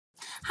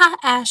Hi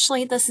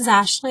Ashley, this is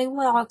Ashley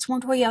with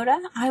Oxmoor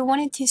Toyota. I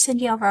wanted to send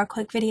you over a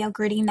quick video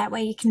greeting, that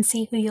way you can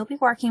see who you'll be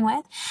working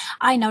with.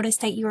 I noticed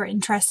that you were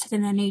interested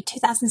in a new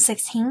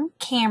 2016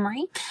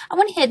 Camry. I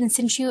went ahead and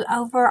sent you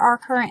over our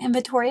current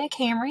inventory of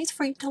Camrys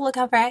for you to look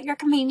over at your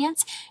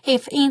convenience.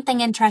 If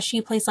anything interests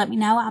you, please let me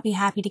know. I'll be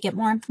happy to get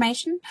more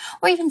information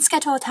or even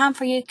schedule a time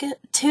for you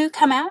to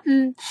come out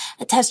and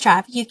test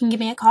drive. You can give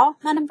me a call.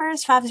 My number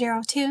is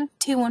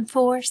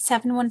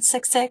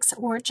 502-214-7166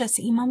 or just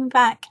email me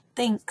back.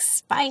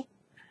 Thanks. Bye.